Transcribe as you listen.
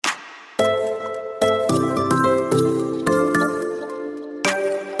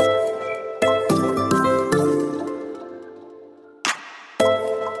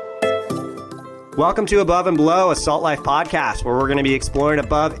Welcome to Above and Below, a Salt Life podcast where we're going to be exploring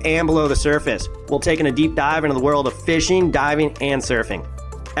above and below the surface. We'll take in a deep dive into the world of fishing, diving, and surfing.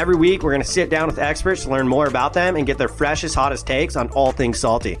 Every week, we're going to sit down with experts to learn more about them and get their freshest, hottest takes on all things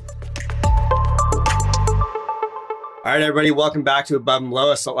salty. All right, everybody, welcome back to Above and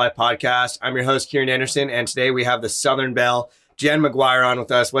Below, a Salt Life podcast. I'm your host, Kieran Anderson, and today we have the Southern Belle, Jen McGuire, on with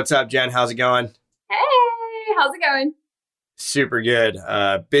us. What's up, Jen? How's it going? Hey, how's it going? Super good.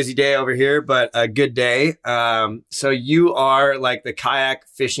 Busy day over here, but a good day. So you are like the kayak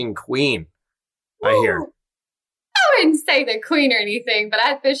fishing queen, I hear. I wouldn't say the queen or anything, but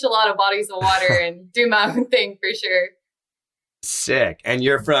I fish a lot of bodies of water and do my own thing for sure. Sick. And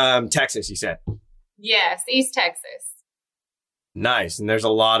you're from Texas, you said? Yes, East Texas. Nice. And there's a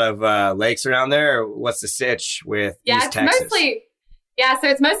lot of lakes around there. What's the sitch with East Texas? So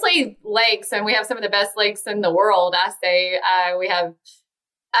it's mostly lakes, and we have some of the best lakes in the world, I say. We have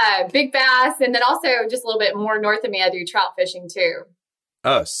big bass, and then also just a little bit more north of me, I do trout fishing too.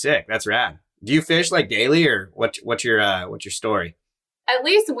 Oh, sick. That's rad. Do you fish like daily, or what's your story? At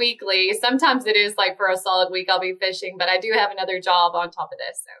least weekly. Sometimes it is like for a solid week I'll be fishing, but I do have another job on top of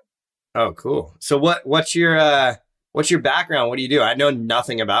this. So. Oh, cool. So what's your background? What do you do? I know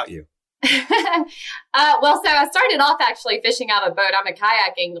nothing about you. So I started off actually fishing out of a boat. I'm a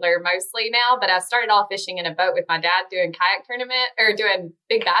kayak angler mostly now, but I started off fishing in a boat with my dad doing doing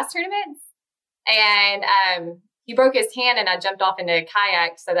big bass tournaments. And he broke his hand and I jumped off into a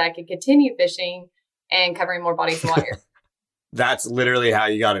kayak so that I could continue fishing and covering more bodies of water. That's literally how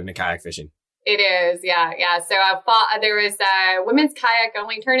you got into kayak fishing. It is. Yeah. So there was a women's kayak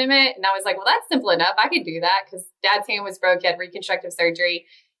only tournament, and I was like, well, that's simple enough. I could do that because dad's hand was broke. He had reconstructive surgery.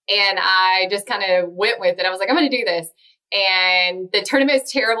 And I just kind of went with it. I was like, I'm going to do this. And the tournament is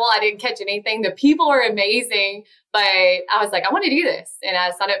terrible. I didn't catch anything. The people are amazing. But I was like, I want to do this. And I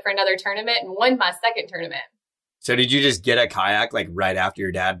signed up for another tournament and won my second tournament. So did you just get a kayak like right after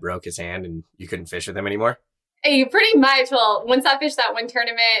your dad broke his hand and you couldn't fish with him anymore? Hey, pretty much. Well, once I fished that one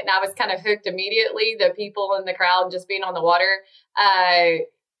tournament and I was kind of hooked immediately, the people in the crowd just being on the water,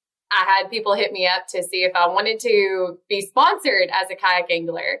 I had people hit me up to see if I wanted to be sponsored as a kayak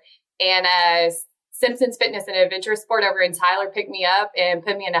angler. And Simpson's Fitness and Adventure Sport over in Tyler picked me up and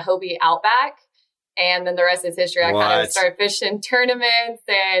put me in a Hobie Outback. And then the rest is history. I kind of started fishing tournaments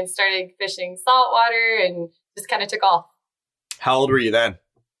and started fishing saltwater and just kind of took off. How old were you then?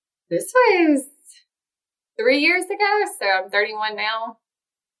 This was 3 years ago. So I'm 31 now,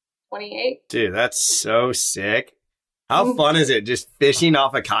 28. Dude, that's so sick. How fun is it just fishing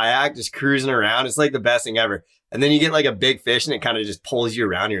off a kayak, just cruising around? It's like the best thing ever. And then you get like a big fish and it kind of just pulls you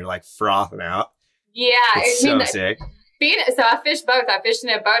around. You're like frothing out. Yeah. It's so sick. So I fished both. I fished in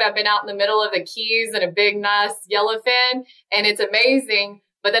a boat. I've been out in the middle of the Keys in a big, nice yellowfin, and it's amazing.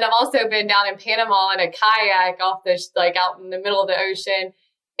 But then I've also been down in Panama in a kayak out in the middle of the ocean.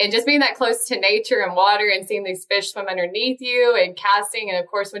 And just being that close to nature and water and seeing these fish swim underneath you and casting. And of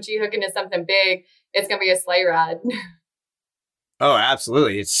course, once you hook into something big, it's going to be a sleigh ride. Oh,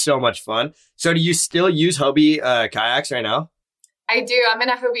 absolutely. It's so much fun. So do you still use Hobie kayaks right now? I do. I'm in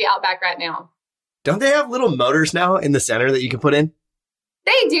a Hobie Outback right now. Don't they have little motors now in the center that you can put in?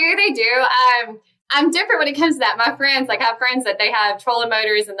 They do. I'm different when it comes to that. My friends, I have friends that they have trolling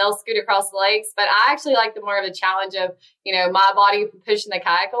motors and they'll scoot across the lakes, but I actually like the more of a challenge of, my body pushing the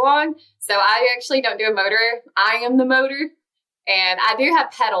kayak along. So I actually don't do a motor. I am the motor. And I do have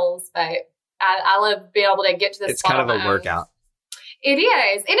pedals, but I love being able to get to the spot. It's kind of a workout. It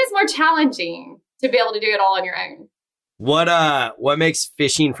is. It is more challenging to be able to do it all on your own. What makes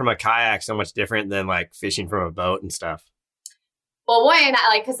fishing from a kayak so much different than like fishing from a boat and stuff? Well, one,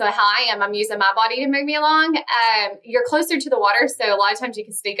 because of how I am, I'm using my body to move me along. You're closer to the water, so a lot of times you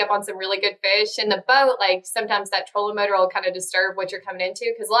can sneak up on some really good fish. In the boat, sometimes that trolling motor will kind of disturb what you're coming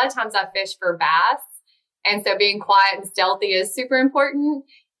into, because a lot of times I fish for bass, and so being quiet and stealthy is super important.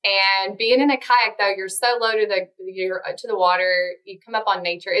 And being in a kayak, though, you're so low to the water, you come up on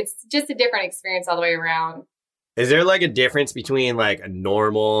nature. It's just a different experience all the way around. Is there like a difference between like a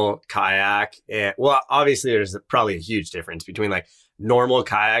normal kayak and, well, obviously there's probably a huge difference between like normal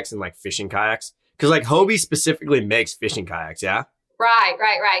kayaks and like fishing kayaks? Because like Hobie specifically makes fishing kayaks, yeah? Right.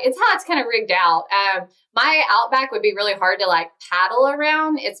 It's how it's kind of rigged out. My Outback would be really hard to paddle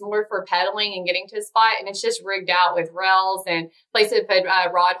around. It's more for pedaling and getting to a spot, and it's just rigged out with rails and places to put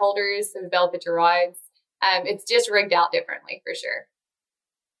rod holders so to be able to put your rods. It's just rigged out differently for sure.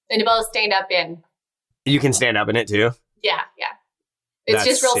 And to be able to stand up in. You can stand up in it too? Yeah. It's That's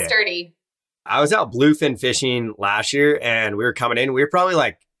just real sick. sturdy. I was out bluefin fishing last year and we were coming in. We were probably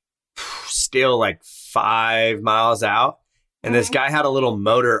still 5 miles out. And this guy had a little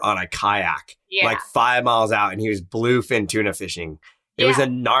motor on a kayak, Yeah. like 5 miles out, and he was bluefin tuna fishing. It was the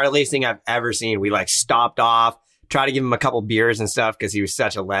gnarliest thing I've ever seen. We like stopped off, tried to give him a couple beers and stuff because he was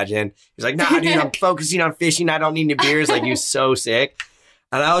such a legend. He's like, nah, dude, I'm focusing on fishing. I don't need any beers. Like, he was so sick.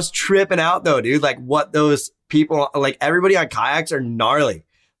 And I was tripping out though, dude. Like, what those people, like, everybody on kayaks are gnarly.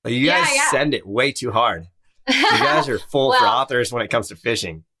 Like, you guys send it way too hard. You guys are full frothers when it comes to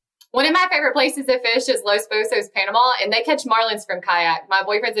fishing. One of my favorite places to fish is Los Pozos, Panama, and they catch marlins from kayak. My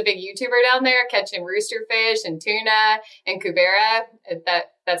boyfriend's a big YouTuber down there, catching rooster fish and tuna and cubera.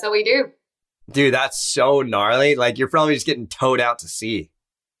 That's what we do. Dude, that's so gnarly. Like, you're probably just getting towed out to sea.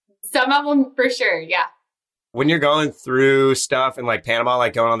 Some of them for sure, yeah. When you're going through stuff in like Panama,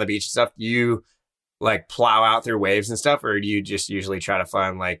 like going on the beach and stuff, do you like plow out through waves and stuff, or do you just usually try to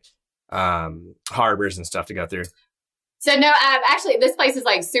find like harbors and stuff to go through? So no, actually this place is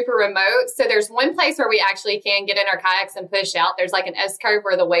like super remote. So there's one place where we actually can get in our kayaks and push out. There's like an S curve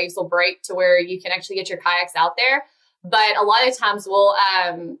where the waves will break to where you can actually get your kayaks out there. But a lot of times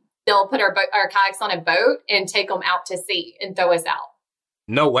they'll put our kayaks on a boat and take them out to sea and throw us out.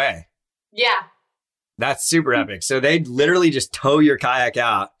 No way. Yeah. That's super epic. So they literally just tow your kayak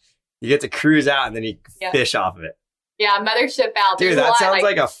out. You get to cruise out and then you fish off of it. Yeah, mothership out. Dude, that sounds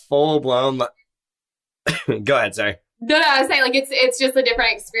like a full blown. Go ahead, sorry. No, I was saying like it's just a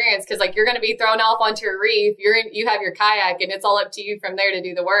different experience because like you're going to be thrown off onto a reef. You have your kayak and it's all up to you from there to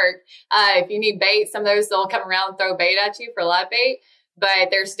do the work. If you need bait, some of those they'll come around and throw bait at you for live bait. But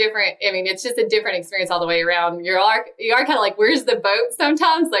there's different. I mean, it's just a different experience all the way around. You are kind of like, where's the boat?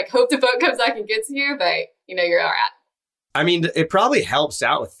 Sometimes like hope the boat comes back and gets you, but you're all right. I mean, it probably helps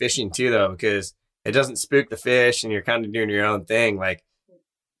out with fishing too, though, because it doesn't spook the fish and you're kind of doing your own thing, like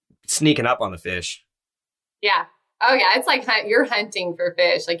sneaking up on the fish. Yeah. Oh, yeah. It's like you're hunting for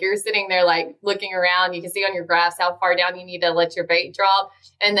fish. Like you're sitting there, like looking around. You can see on your graphs how far down you need to let your bait drop.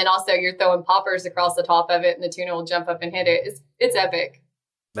 And then also you're throwing poppers across the top of it and the tuna will jump up and hit it. It's epic.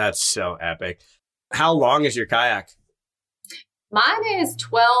 That's so epic. How long is your kayak? Mine is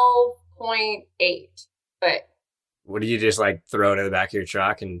 12.8 foot. What do you just like throw it in the back of your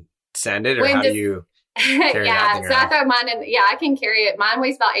truck and send it? Or how do you carry that thing around? I throw mine in. Yeah, I can carry it. Mine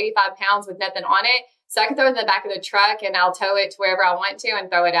weighs about 85 pounds with nothing on it. So I can throw it in the back of the truck and I'll tow it to wherever I want to and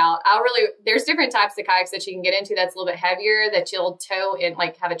throw it out. There's different types of kayaks that you can get into that's a little bit heavier that you'll tow and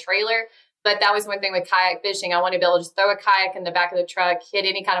like have a trailer. But that was one thing with kayak fishing. I want to be able to just throw a kayak in the back of the truck, hit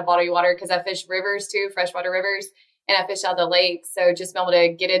any kind of body water because I fish rivers too, freshwater rivers, and I fish out the lake. So just be able to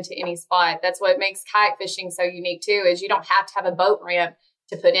get into any spot. That's what makes kayak fishing so unique too, is you don't have to have a boat ramp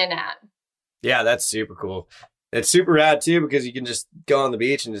to put in at. Yeah, that's super cool. It's super rad too because you can just go on the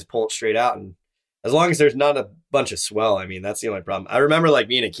beach and just pull it straight out, and as long as there's not a bunch of swell, I mean, that's the only problem. I remember like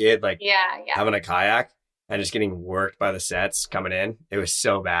being a kid, like having a kayak and just getting worked by the sets coming in. It was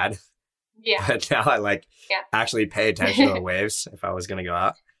so bad. Yeah. But now I actually pay attention to the waves if I was going to go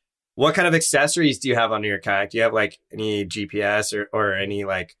out. What kind of accessories do you have on your kayak? Do you have like any GPS or any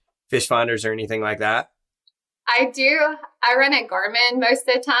like fish finders or anything like that? I do. I run a Garmin most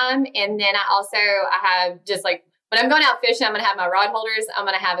of the time. And then I have just like, when I'm going out fishing, I'm going to have my rod holders. I'm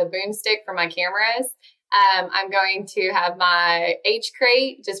going to have a boomstick for my cameras. I'm going to have my H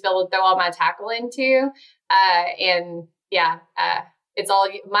crate, just be able to throw all my tackle into. It's all,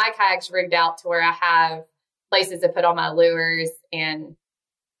 my kayak's rigged out to where I have places to put all my lures and.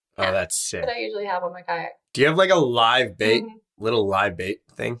 Oh, that's sick. What I usually have on my kayak. Do you have like a live bait, little live bait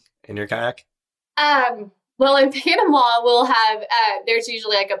thing in your kayak? Well, in Panama, we'll have, there's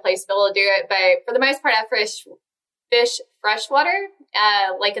usually like a place to be able to do it. But for the most part, I fish freshwater,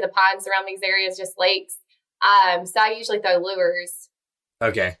 Lake of the Pines around these areas, just lakes. So I usually throw lures.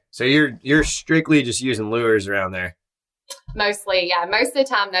 Okay. So you're strictly just using lures around there. Mostly. Yeah. Most of the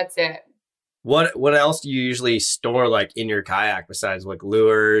time that's it. What else do you usually store like in your kayak besides like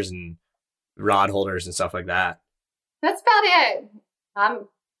lures and rod holders and stuff like that? That's about it. I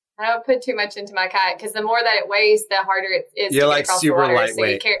don't put too much into my kayak because the more that it weighs, the harder it is. You're like super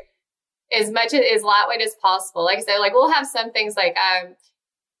lightweight. So as much as lightweight as possible. Like I said, like we'll have some things like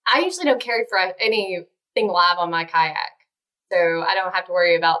I usually don't carry for anything live on my kayak, so I don't have to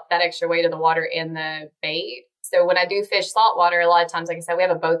worry about that extra weight of the water and the bait. So when I do fish saltwater, a lot of times, like I said, we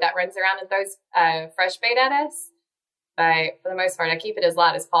have a boat that runs around and throws fresh bait at us. But for the most part, I keep it as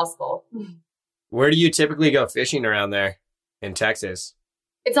light as possible. Where do you typically go fishing around there in Texas?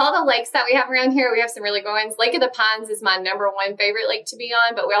 It's all the lakes that we have around here. We have some really good ones. Lake of the Pines is my number one favorite lake to be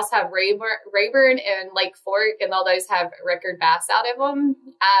on, but we also have Rayburn and Lake Fork, and all those have record bass out of them.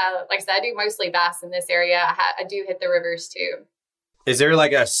 Like I said, I do mostly bass in this area. I do hit the rivers too. Is there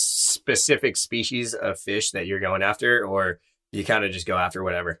like a specific species of fish that you're going after, or You kind of just go after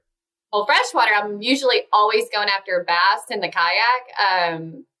whatever. Well, freshwater, I'm usually always going after bass in the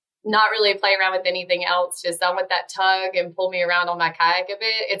kayak. Not really play around with anything else. Just I want that tug and pull me around on my kayak a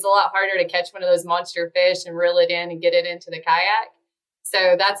bit. It's a lot harder to catch one of those monster fish and reel it in and get it into the kayak.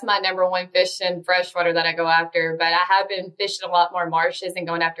 So that's my number one fish in freshwater that I go after. But I have been fishing a lot more marshes and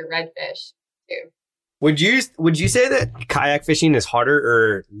going after redfish too. Would you say that kayak fishing is harder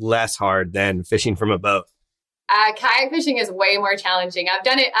or less hard than fishing from a boat? Kayak fishing is way more challenging. I've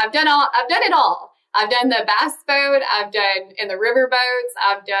done it all. I've done the bass boat. I've done in the river boats.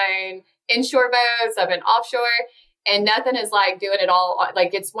 I've done inshore boats. I've been offshore, and nothing is like doing it all.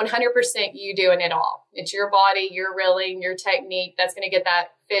 Like it's 100% you doing it all. It's your body, your reeling, your technique that's going to get that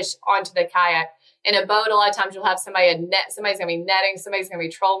fish onto the kayak. In a boat, a lot of times you'll have somebody a net. Somebody's going to be netting. Somebody's going to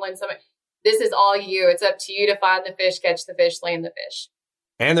be trolling. This is all you. It's up to you to find the fish, catch the fish, land the fish.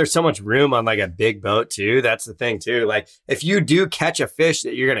 And there's so much room on like a big boat too. That's the thing too. Like if you do catch a fish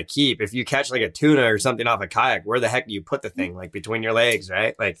that you're going to keep, if you catch like a tuna or something off a kayak, where the heck do you put the thing? Like between your legs,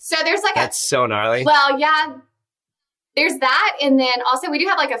 right? Like, so there's like that's so gnarly. Well, yeah, there's that. And then also we do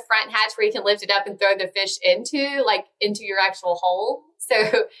have like a front hatch where you can lift it up and throw the fish into your actual hole.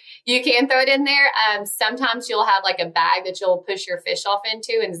 So you can throw it in there. Sometimes you'll have like a bag that you'll push your fish off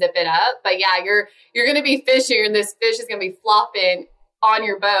into and zip it up. But yeah, you're going to be fishing and this fish is going to be flopping on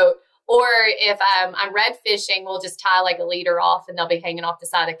your boat. Or if I'm red fishing, we'll just tie like a leader off and they'll be hanging off the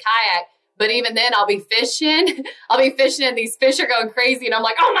side of the kayak. But even then I'll be fishing and these fish are going crazy. And I'm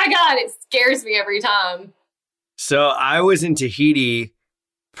like, oh my God, it scares me every time. So I was in Tahiti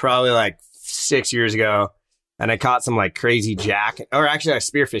probably like 6 years ago and I caught some like crazy jack. Or actually I was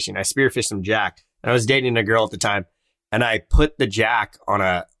spearfishing. I spearfished some jack. And I was dating a girl at the time. And I put the jack on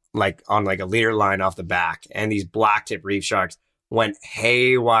a leader line off the back. And these black tip reef sharks went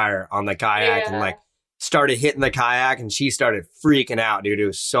haywire on the kayak and like started hitting the kayak and she started freaking out, dude. It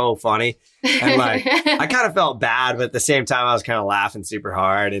was so funny. And like, I kind of felt bad, but at the same time, I was kind of laughing super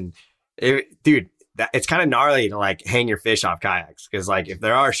hard. And it's kind of gnarly to like hang your fish off kayaks. Cause like, if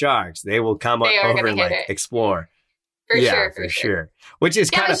there are sharks, they will come over and like explore. For sure. Which is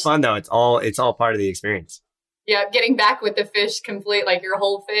kind of fun though. It's all part of the experience. Yeah. Getting back with the fish complete, like your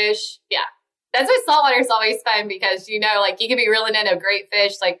whole fish. Yeah. That's why saltwater is always fun because, like you can be reeling in a great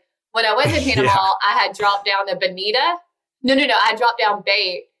fish. Like when I was in Panama, I had dropped down a bonita. No. I dropped down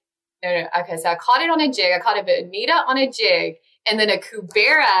bait. No. Okay. So I caught it on a jig. I caught a bonita on a jig and then a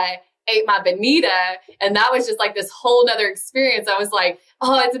cubera ate my bonita. And that was just like this whole nother experience. I was like,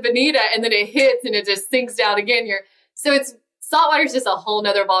 oh, it's a bonita. And then it hits and it just sinks down again. Saltwater is just a whole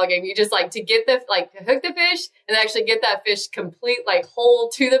nother ballgame. You just to hook the fish and actually get that fish complete, whole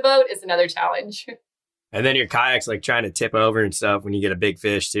to the boat is another challenge. And then your kayak's trying to tip over and stuff when you get a big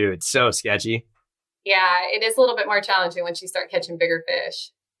fish too. It's so sketchy. Yeah, it is a little bit more challenging once you start catching bigger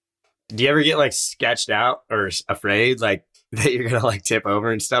fish. Do you ever get sketched out or afraid that you're going to tip over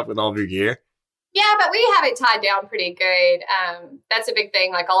and stuff with all of your gear? Yeah, but we have it tied down pretty good. That's a big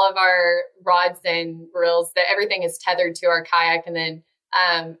thing. All of our rods and reels, that everything is tethered to our kayak. And then,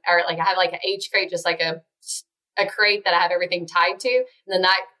 I have an H crate, just a crate that I have everything tied to. And then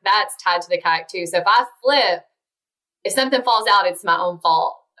that's tied to the kayak too. So if I flip, if something falls out, it's my own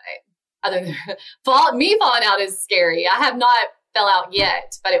fault. Other than me falling out is scary. I have not fell out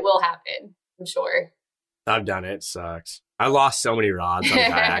yet, but it will happen, I'm sure. I've done it. It sucks. I lost so many rods on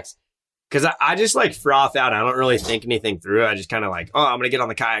kayaks. Because I just froth out. I don't really think anything through. I just kind of I'm going to get on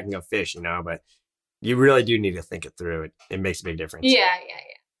the kayak and go fish, But you really do need to think it through. It makes a big difference. Yeah.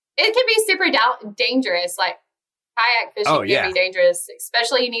 It can be super dangerous. Kayak fishing can be dangerous.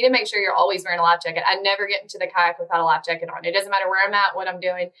 Especially, you need to make sure you're always wearing a life jacket. I never get into the kayak without a life jacket on. It doesn't matter where I'm at, what I'm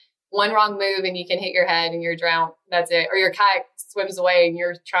doing. One wrong move and you can hit your head and you're drowned. That's it. Or your kayak swims away and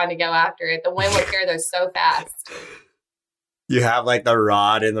you're trying to go after it. The wind will carry those so fast. You have the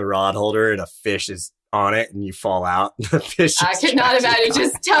rod in the rod holder and a fish is on it and you fall out. The fish I could not imagine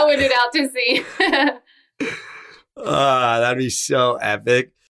just towing it out to sea. That'd be so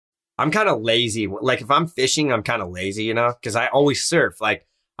epic. I'm kind of lazy. If I'm fishing, I'm kind of lazy, because I always surf.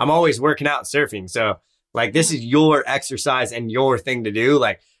 I'm always working out surfing. So this is your exercise and your thing to do.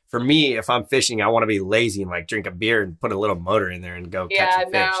 For me, if I'm fishing, I want to be lazy and drink a beer and put a little motor in there and go catch a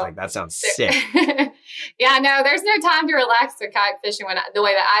fish. That sounds sick. Yeah, no, there's no time to relax with kayak fishing the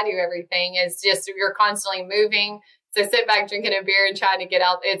way that I do everything is just you're constantly moving. So sit back drinking a beer and trying to get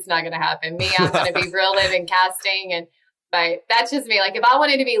out. It's not going to happen. Me, I'm going to be reeling and casting. But that's just me. If I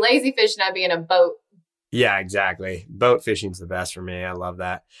wanted to be lazy fishing, I'd be in a boat. Yeah, exactly. Boat fishing's the best for me. I love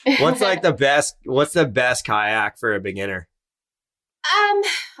that. What's what's the best kayak for a beginner?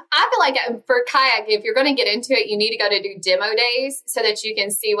 I feel like for kayak, if you're going to get into it, you need to go to do demo days so that you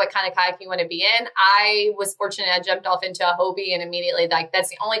can see what kind of kayak you want to be in. I was fortunate. I jumped off into a Hobie and immediately, like, that's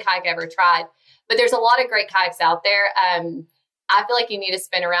the only kayak I ever tried. But there's a lot of great kayaks out there. I feel like you need to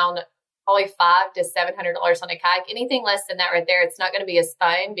spend around probably $500 to $700 on a kayak. Anything less than that right there, it's not going to be as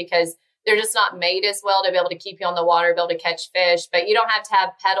fun because they're just not made as well to be able to keep you on the water, be able to catch fish. But you don't have to have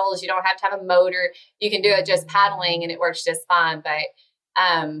pedals. You don't have to have a motor. You can do it just paddling and it works just fine. But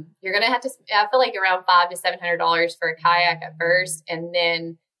you're going to have to, I feel like around $500 to $700 for a kayak at first, and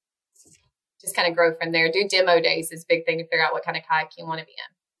then just kind of grow from there. Do demo days is a big thing to figure out what kind of kayak you want to be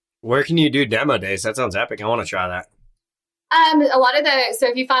in. Where can you do demo days? That sounds epic. I want to try that. A lot of so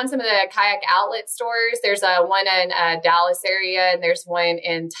if you find some of the kayak outlet stores, there's one in Dallas area and there's one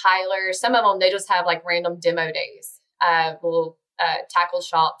in Tyler. Some of them, they just have like random demo days. Little tackle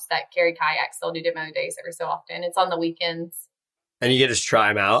shops that carry kayaks, they'll do demo days every so often. It's on the weekends. And you get to just try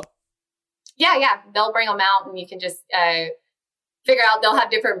them out? Yeah. They'll bring them out and you can just figure out, they'll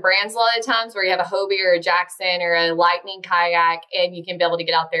have different brands a lot of times where you have a Hobie or a Jackson or a Lightning kayak, and you can be able to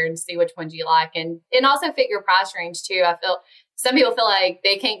get out there and see which ones you like. And also fit your price range too. I feel some people feel like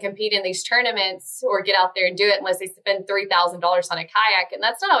they can't compete in these tournaments or get out there and do it unless they spend $3,000 on a kayak. And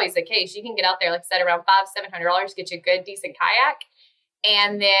that's not always the case. You can get out there, like I said, around $500-$700, get you a good, decent kayak.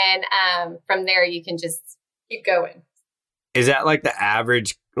 And then from there, you can just keep going. Is that like the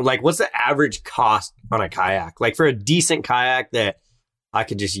average, like what's the average cost on a kayak? Like for a decent kayak that I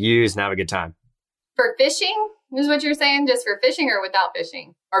could just use and have a good time? For fishing, is what you're saying? Just for fishing or without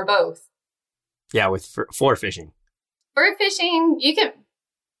fishing? Or both? Yeah, for fishing. For fishing, you can,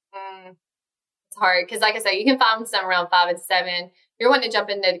 it's hard because like I said, you can find some around $5 and $7. If you're wanting to jump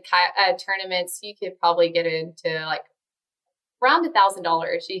into tournaments, you could probably get into like around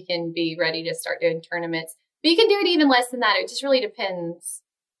 $1,000. You can be ready to start doing tournaments. But you can do it even less than that. It just really depends.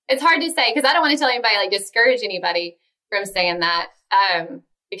 It's hard to say because I don't want to tell anybody, like discourage anybody from saying that.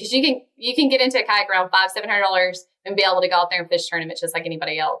 Because you can get into a kayak around $500-$700 and be able to go out there and fish tournaments just like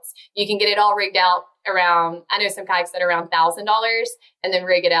anybody else. You can get it all rigged out around, I know some kayaks that are around $1,000 and then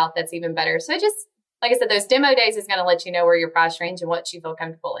rig it out. That's even better. So it just, like I said, those demo days is going to let you know where your price range and what you feel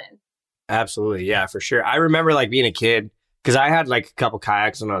comfortable in. Absolutely. Yeah, for sure. I remember like being a kid because I had like a couple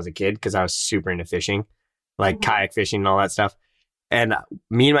kayaks when I was a kid because I was super into fishing. Like kayak fishing and all that stuff. And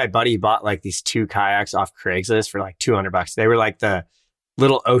me and my buddy bought like these 2 kayaks off Craigslist for like $200. They were like the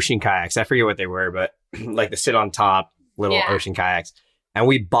little ocean kayaks. I forget what they were, but like the sit on top little ocean kayaks. And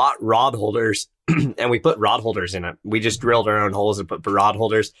we bought rod holders and we put rod holders in it. We just drilled our own holes and put rod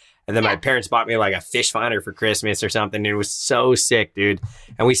holders. And then my parents bought me like a fish finder for Christmas or something. It was so sick, dude.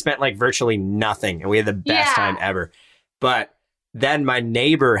 And we spent like virtually nothing and we had the best time ever. But then my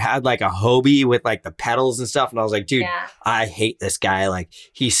neighbor had like a Hobie with like the pedals and stuff. And I was like, dude, I hate this guy. Like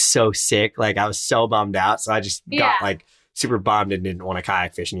he's so sick. Like I was so bummed out. So I just got like super bummed and didn't want to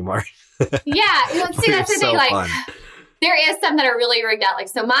kayak fish anymore. See, that's the thing. Like fun. There is some that are really rigged out. Like,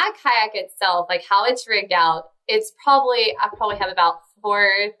 so my kayak itself, like how it's rigged out, I probably have about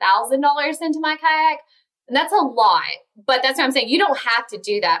 $4,000 into my kayak. And that's a lot, but that's what I'm saying. You don't have to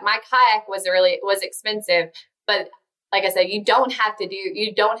do that. My kayak was expensive, but like I said, you don't have to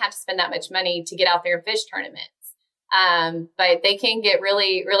spend that much money to get out there and fish tournaments. But they can get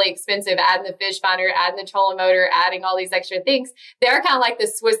really, really expensive, adding the fish finder, adding the trolling motor, adding all these extra things. They're kind of like the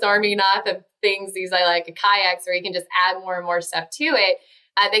Swiss Army knife of things, these like kayaks where you can just add more and more stuff to it.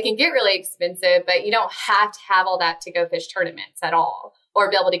 They can get really expensive, but you don't have to have all that to go fish tournaments at all, or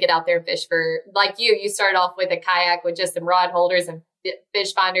be able to get out there and fish for, like you started off with a kayak with just some rod holders and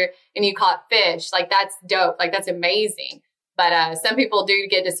fish finder and you caught fish. Like that's dope. Like that's amazing. But some people do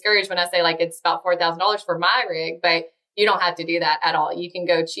get discouraged when I say like it's about $4,000 for my rig, but you don't have to do that at all. You can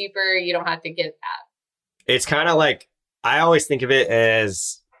go cheaper. You don't have to get that. It's kind of like, I always think of it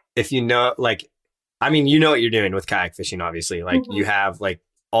as if you know, like, I mean, you know what you're doing with kayak fishing, obviously. Like you have like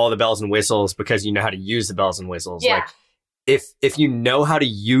all the bells and whistles because you know how to use the bells and whistles. Yeah. Like if you know how to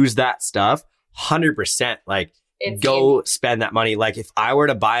use that stuff, 100%, like go spend that money. Like if I were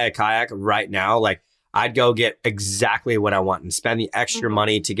to buy a kayak right now, like I'd go get exactly what I want and spend the extra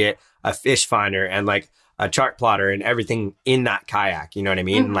money to get a fish finder and like a chart plotter and everything in that kayak. You know what I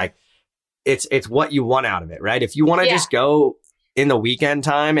mean? Like it's what you want out of it, right? If you want to just go in the weekend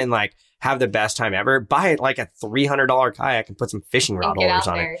time and like have the best time ever, buy like a $300 kayak and put some fishing rod holders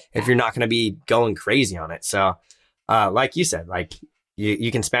on it if you're not going to be going crazy on it. So like you said, like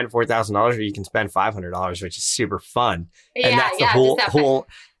you can spend $4,000 or you can spend $500, which is super fun. And that's the whole,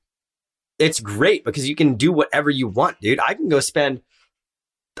 it's great because you can do whatever you want, dude. I can go spend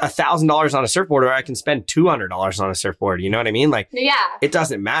 $1,000 on a surfboard, or I can spend $200 on a surfboard. You know what I mean? Like, Yeah. it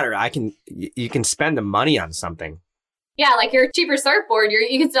doesn't matter. You can spend the money on something. Yeah, like your cheaper surfboard,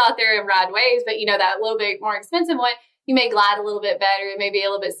 you can still out there and ride waves, but that little bit more expensive one, you may glide a little bit better. It may be a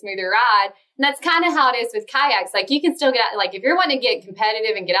little bit smoother ride. And that's kind of how it is with kayaks. Like, you can still get out, like, if you're wanting to get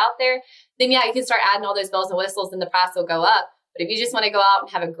competitive and get out there, then yeah, you can start adding all those bells and whistles and the price will go up. But if you just want to go out and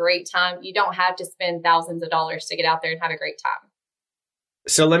have a great time, you don't have to spend thousands of dollars to get out there and have a great time.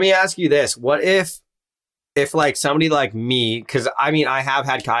 So let me ask you this. What if like somebody like me, because I mean, I have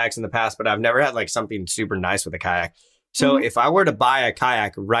had kayaks in the past, but I've never had like something super nice with a kayak. So if I were to buy a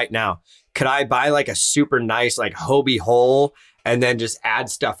kayak right now, could I buy like a super nice like Hobie hull and then just add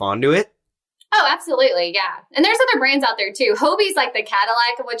stuff onto it? Oh, absolutely. Yeah. And there's other brands out there too. Hobie's like the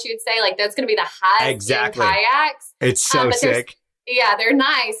Cadillac of what you would say. Like, that's going to be the highest end kayaks. It's so sick. Yeah, they're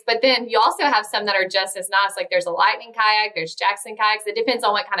nice. But then you also have some that are just as nice. Like, there's a Lightning kayak, there's Jackson kayaks. It depends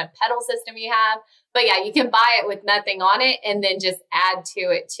on what kind of pedal system you have. But yeah, you can buy it with nothing on it and then just add to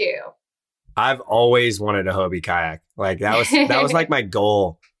it too. I've always wanted a Hobie kayak. Like, that was like my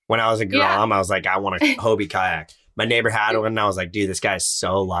goal when I was a Grom. Yeah. I was like, I want a Hobie kayak. My neighbor had one and I was like, dude, this guy's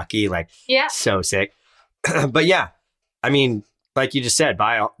so lucky. Like, so sick. But yeah, I mean, like you just said,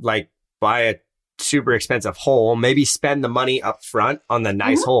 buy a super expensive hole, maybe spend the money up front on the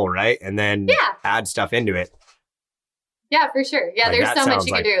nice hole, right? And then add stuff into it. Yeah, for sure. Yeah, like, there's so much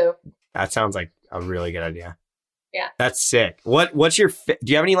you can do. That sounds like a really good idea. Yeah. That's sick. What's your, do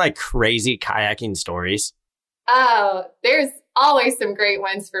you have any like crazy kayaking stories? Oh, there's always some great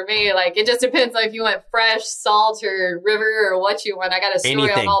ones for me. Like, it just depends on if you want fresh, salt, or river, or what you want. I got a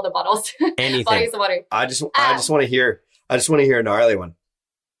story on all the bottles. Anything. Bodies of water. I just want to hear a gnarly one.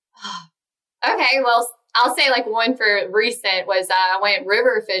 Okay, well, I'll say like one for recent was I went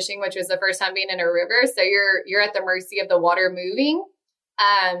river fishing, which was the first time being in a river. So you're at the mercy of the water moving.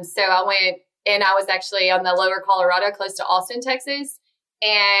 So I went, and I was actually on the lower Colorado, close to Austin, Texas.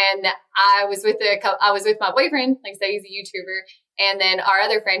 And I was with my boyfriend, like I said, he's a YouTuber. And then our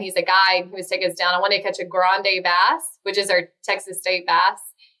other friend, he's a guide who was taking us down. I wanted to catch a grande bass, which is our Texas state bass.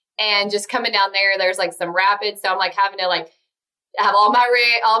 And just coming down there's like some rapids. So I'm like having to like have all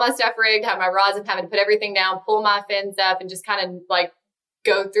my stuff rigged, have my rods, and having to put everything down, pull my fins up, and just kind of like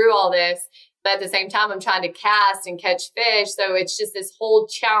go through all this. But at the same time, I'm trying to cast and catch fish. So it's just this whole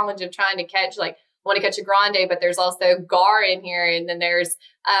challenge of trying to catch, like, I want to catch a grande, but there's also gar in here. And then there's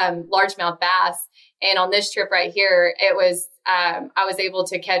largemouth bass. And on this trip right here, it was, I was able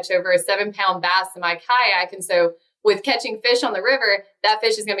to catch over a 7-pound bass in my kayak. And so with catching fish on the river, that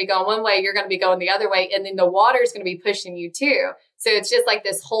fish is going to be going one way, you're going to be going the other way. And then the water is going to be pushing you too. So it's just like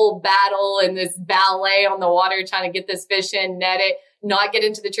this whole battle and this ballet on the water, trying to get this fish in, net it, not get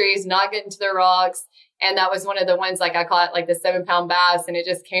into the trees, not get into the rocks. And that was one of the ones, like, I caught like the 7-pound bass, and it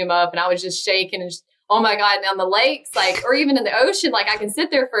just came up and I was just shaking and just, oh my God. And on the lakes, like, or even in the ocean, like, I can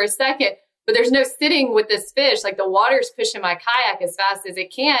sit there for a second, but there's no sitting with this fish. Like, the water's pushing my kayak as fast as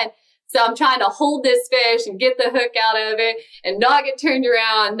it can. So I'm trying to hold this fish and get the hook out of it and not get turned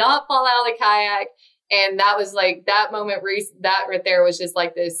around, not fall out of the kayak. And that was like, that moment, that right there was just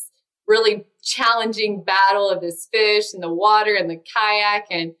like this really challenging battle of this fish and the water and the kayak.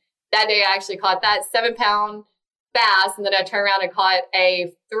 And that day I actually caught that 7-pound bass. And then I turned around and caught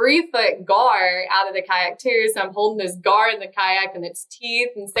a 3-foot gar out of the kayak too. So I'm holding this gar in the kayak and its teeth,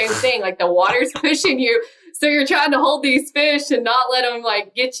 and same thing, like the water's pushing you. So you're trying to hold these fish and not let them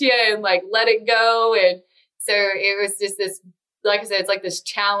like get you and like let it go. And so it was just this, like I said, it's like this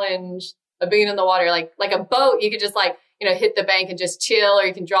challenge of being in the water. Like a boat, you could just like, hit the bank and just chill, or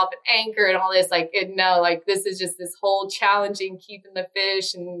you can drop an anchor and all this. Like, this is just this whole challenging keeping the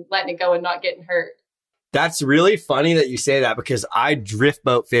fish and letting it go and not getting hurt. That's really funny that you say that, because I drift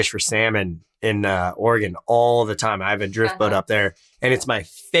boat fish for salmon in Oregon all the time. I have a drift boat up there, and it's my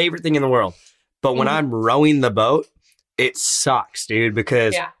favorite thing in the world. But when I'm rowing the boat, it sucks, dude,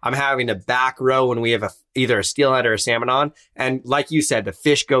 because I'm having to back row when we have either a steelhead or a salmon on. And like you said, the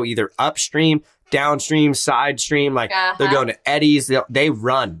fish go either upstream, downstream, side stream. Like they're going to eddies. They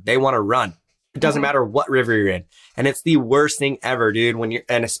run. They want to run. It doesn't matter what river you're in. And it's the worst thing ever, dude.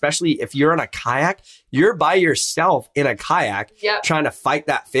 And especially if you're on a kayak, you're by yourself in a kayak trying to fight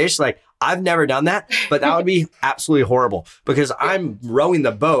that fish. Like, I've never done that, but that would be absolutely horrible, because I'm rowing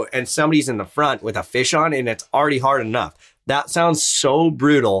the boat and somebody's in the front with a fish on, and it's already hard enough. That sounds so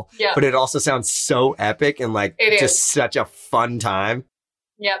brutal, but it also sounds so epic and like just such a fun time.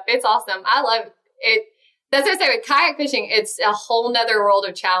 Yep. It's awesome. I love it. That's what I say with kayak fishing. It's a whole nother world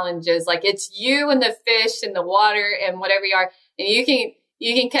of challenges. Like, it's you and the fish and the water and whatever you are. And you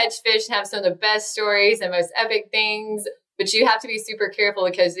can catch fish and have some of the best stories and most epic things. but you have to be super careful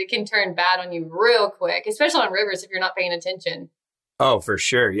because it can turn bad on you real quick, especially on rivers if you're not paying attention. Oh, for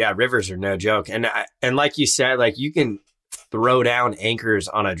sure. Yeah, rivers are no joke. And like you said, like you can throw down anchors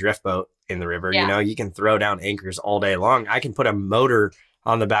on a drift boat in the river. Yeah. You can throw down anchors all day long. I can put a motor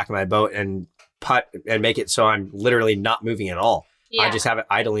on the back of my boat and putt and make it so I'm literally not moving at all. Yeah. I just have it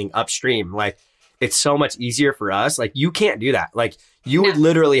idling upstream. Like it's so much easier for us. Like you can't do that. Like you would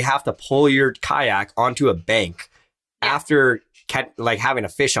literally have to pull your kayak onto a bank after like having a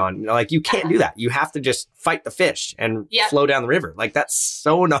fish on. Like you can't do that. You have to just fight the fish and flow down the river. Like that's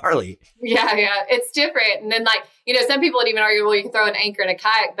so gnarly. Yeah, it's different. And then like, some people would even argue, well, you can throw an anchor in a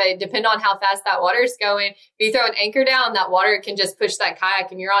kayak, but it depends on how fast that water is going. If you throw an anchor down, that water can just push that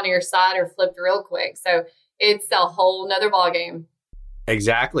kayak and you're on your side or flipped real quick. So it's a whole nother ball game.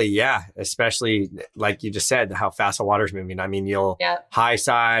 Exactly. Yeah. Especially like you just said, how fast the water's moving. I mean, you'll high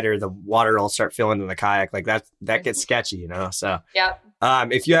side or the water will start filling in the kayak. Like that gets sketchy, So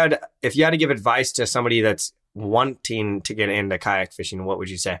if you had to give advice to somebody that's wanting to get into kayak fishing, what would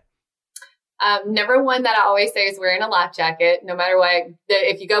you say? Number one that I always say is wearing a life jacket. No matter what,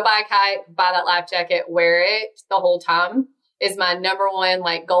 if you go buy a kayak, buy that life jacket, wear it the whole time is my number one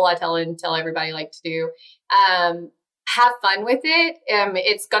like goal. I tell everybody like to do. Have fun with it.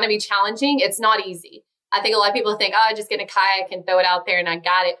 It's going to be challenging. It's not easy. I think a lot of people think, I just get a kayak and throw it out there and I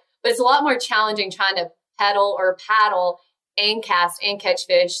got it. But it's a lot more challenging trying to pedal or paddle and cast and catch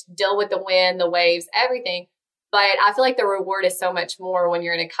fish, deal with the wind, the waves, everything. But I feel like the reward is so much more when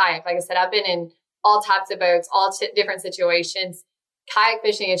you're in a kayak. Like I said, I've been in all types of boats, all different situations. Kayak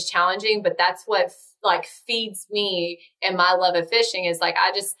fishing is challenging, but that's what like feeds me and my love of fishing is like,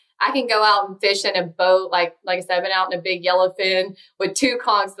 I can go out and fish in a boat. Like I said, I've been out in a big yellowfin with 2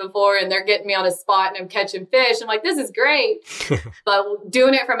 conchs before and they're getting me on a spot and I'm catching fish. I'm like, this is great. But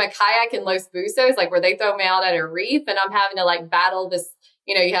doing it from a kayak in Los Busos, like where they throw me out at a reef and I'm having to like battle this,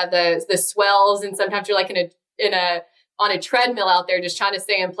 you have the swells and sometimes you're like on a treadmill out there just trying to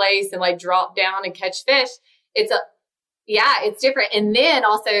stay in place and like drop down and catch fish. It's different. And then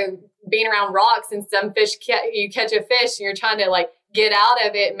also being around rocks and some fish, you catch a fish and you're trying to like get out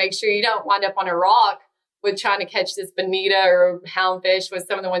of it and make sure you don't wind up on a rock with trying to catch this bonita or houndfish was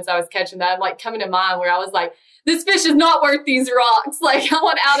some of the ones I was catching that I'm like coming to mind where I was like, this fish is not worth these rocks. Like I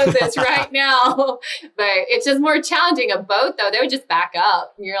want out of this right now. But it's just more challenging. A boat though, they would just back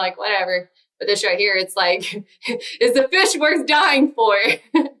up and you're like, whatever. But this right here, it's like, is the fish worth dying for?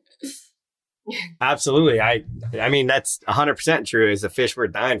 Absolutely. I mean, that's 100% true. Is the fish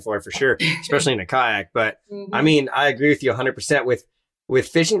worth dying for sure, especially in a kayak. But I mean, I agree with you 100% with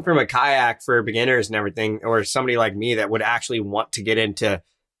fishing from a kayak for beginners and everything, or somebody like me that would actually want to get into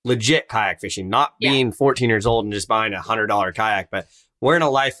legit kayak fishing, not being 14 years old and just buying $100 kayak, but wearing a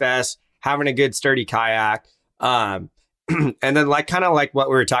life vest, having a good sturdy kayak. And then like, kind of like what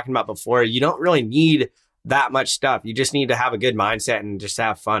we were talking about before, you don't really need that much stuff. You just need to have a good mindset and just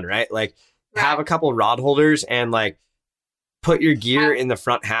have fun, right? Like, have a couple rod holders and like put your gear in the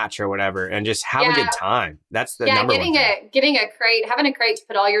front hatch or whatever and just have a good time. That's the number one thing. Getting a crate, having a crate to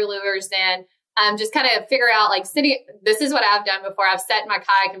put all your lures in, just kind of figure out like this is what I've done before. I've set my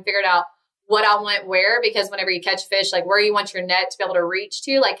kayak and figured out what I want where, because whenever you catch fish, like where you want your net to be able to reach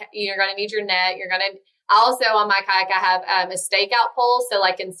to, like you're going to need your net. Also on my kayak, I have a stakeout pole. So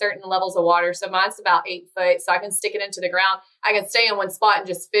like in certain levels of water, so mine's about 8 foot. So I can stick it into the ground. I can stay in one spot and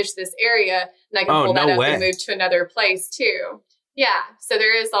just fish this area. And I can pull that up and move to another place too. Yeah. So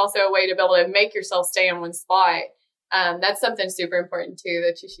there is also a way to be able to make yourself stay in one spot. That's something super important too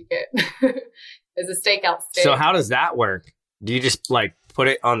that you should get is a stakeout stick. So how does that work? Do you just like put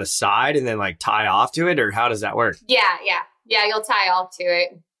it on the side and then like tie off to it, or how does that work? Yeah. You'll tie off to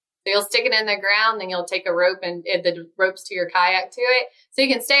it. So you'll stick it in the ground, then you'll take a rope and the ropes to your kayak to it. So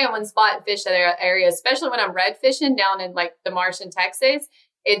you can stay in one spot and fish that area, especially when I'm red fishing down in like the marsh in Texas.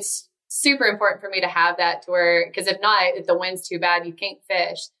 It's super important for me to have that to where, because if not, if the wind's too bad, you can't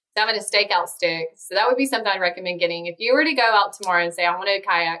fish. So I'm going to stakeout stick. So that would be something I'd recommend getting. If you were to go out tomorrow and say, I want to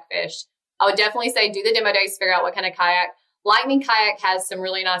kayak fish, I would definitely say do the demo days, figure out what kind of kayak. Lightning Kayak has some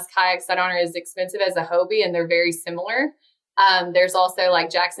really nice kayaks that aren't as expensive as a Hobie, and they're very similar. There's also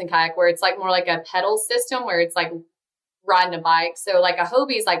like Jackson Kayak where it's like more like a pedal system where it's like riding a bike. So like a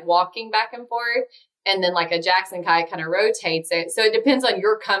Hobie is like walking back and forth, and then like a Jackson Kayak kind of rotates it. So it depends on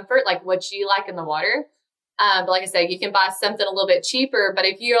your comfort, like what you like in the water. But like I said, you can buy something a little bit cheaper. But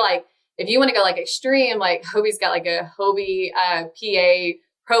if you want to go like extreme, like Hobie's got like a Hobie PA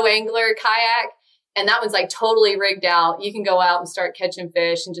Pro Angler kayak. And that one's like totally rigged out. You can go out and start catching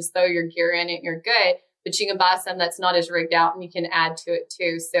fish and just throw your gear in it and you're good. But you can buy some that's not as rigged out and you can add to it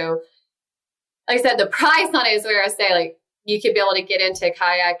too. So like I said, the price on it is where I say like you could be able to get into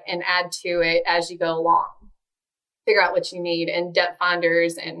kayak and add to it as you go along. Figure out what you need and depth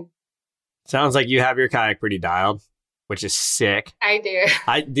finders and. Sounds like you have your kayak pretty dialed, which is sick. I do.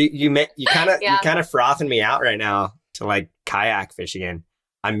 You kind of frothing me out right now to like kayak fish again.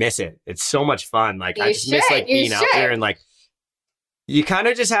 I miss it. It's so much fun. Like I just miss like being out there and like you kind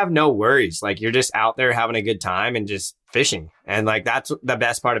of just have no worries. Like you're just out there having a good time and just fishing. And like that's the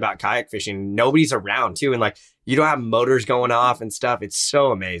best part about kayak fishing. Nobody's around too, and like you don't have motors going off and stuff. It's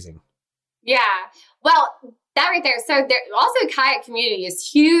so amazing. Yeah. Well, that right there. So there also kayak community is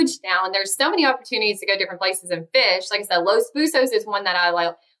huge now, and there's so many opportunities to go different places and fish. Like I said, Los Buzos is one that I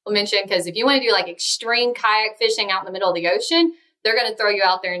will mention because if you want to do like extreme kayak fishing out in the middle of the ocean, they're going to throw you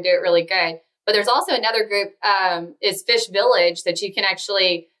out there and do it really good. But there's also another group is Fish Village that you can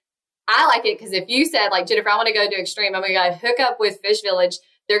actually. I like it because if you said like, Jennifer, I want to go do extreme, I'm going to hook up with Fish Village.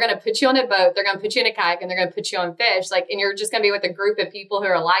 They're going to put you on a boat. They're going to put you in a kayak, and they're going to put you on fish. Like, and you're just going to be with a group of people who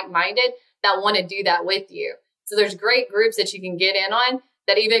are like-minded that want to do that with you. So there's great groups that you can get in on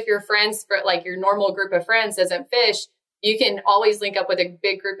that even if your friends, like your normal group of friends doesn't fish, you can always link up with a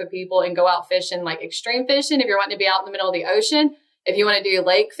big group of people and go out fishing, like extreme fishing. If you're wanting to be out in the middle of the ocean, if you want to do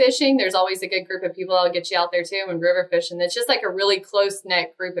lake fishing, there's always a good group of people that'll get you out there too, and river fishing. It's just like a really close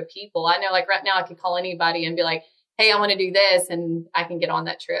knit group of people. I know like right now I could call anybody and be like, hey, I want to do this, and I can get on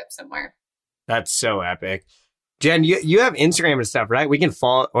that trip somewhere. That's so epic. Jen, you have Instagram and stuff, right? We can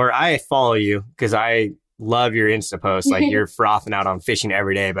follow, or I follow you because I love your Insta posts. Like you're frothing out on fishing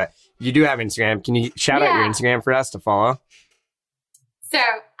every day, but you do have Instagram. Can you shout out your Instagram for us to follow? So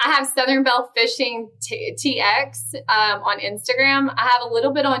I have Southern Belle Fishing TX on Instagram. I have a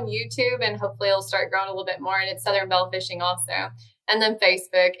little bit on YouTube, and hopefully it'll start growing a little bit more. And it's Southern Belle Fishing also. And then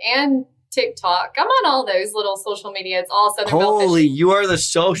Facebook and TikTok. I'm on all those little social media. It's all Southern Belle Fishing. Holy, you are the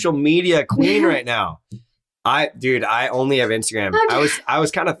social media queen right now. I only have Instagram. Okay. I was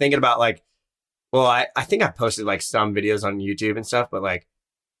kind of thinking about like, well, I think I posted like some videos on YouTube and stuff, but like,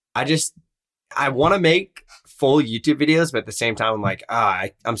 I want to make full YouTube videos, but at the same time, I'm like,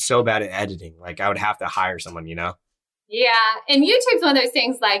 I'm so bad at editing. Like I would have to hire someone, you know? Yeah. And YouTube's one of those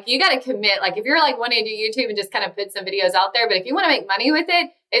things, like you got to commit. Like if you're like wanting to do YouTube and just kind of put some videos out there, but if you want to make money with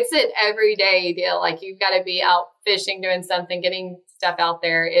it, it's an everyday deal. Like you've got to be out fishing, doing something, getting stuff out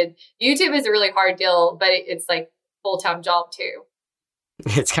there. YouTube is a really hard deal, but it's like full-time job too.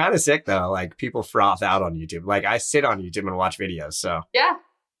 It's kind of sick though. Like people froth out on YouTube. Like I sit on YouTube and watch videos. So yeah.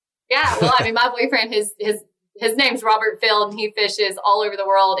 Well, I mean, my boyfriend, his name's Robert Field, and he fishes all over the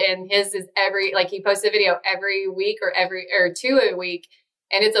world. And his is he posts a video every week or two a week.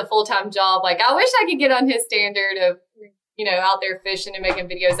 And it's a full-time job. Like I wish I could get on his standard of, out there fishing and making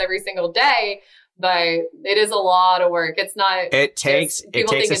videos every single day. But it is a lot of work. It's not.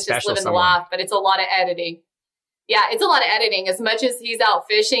 People think it's just living the life, but it's a lot of editing. Yeah, it's a lot of editing. As much as he's out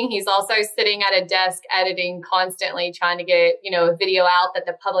fishing, he's also sitting at a desk editing constantly, trying to get, a video out that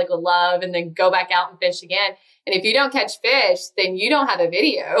the public would love and then go back out and fish again. And if you don't catch fish, then you don't have a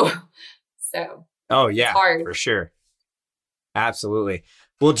video. So. Oh, yeah, for sure. Absolutely.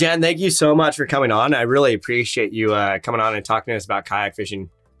 Well, Jen, thank you so much for coming on. I really appreciate you coming on and talking to us about kayak fishing.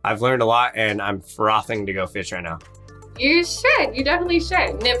 I've learned a lot, and I'm frothing to go fish right now. You should. You definitely should.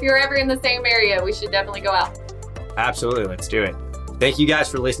 And if you're ever in the same area, we should definitely go out. Absolutely. Let's do it. Thank you guys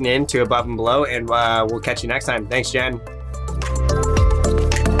for listening in to Above and Below, and we'll catch you next time. Thanks, Jen.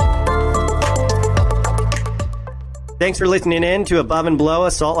 Thanks for listening in to Above and Below,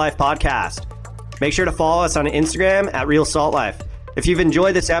 a Salt Life podcast. Make sure to follow us on Instagram at Real Salt Life. If you've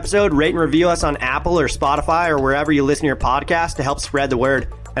enjoyed this episode, rate and review us on Apple or Spotify or wherever you listen to your podcast to help spread the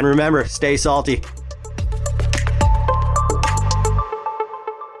word. And remember, stay salty.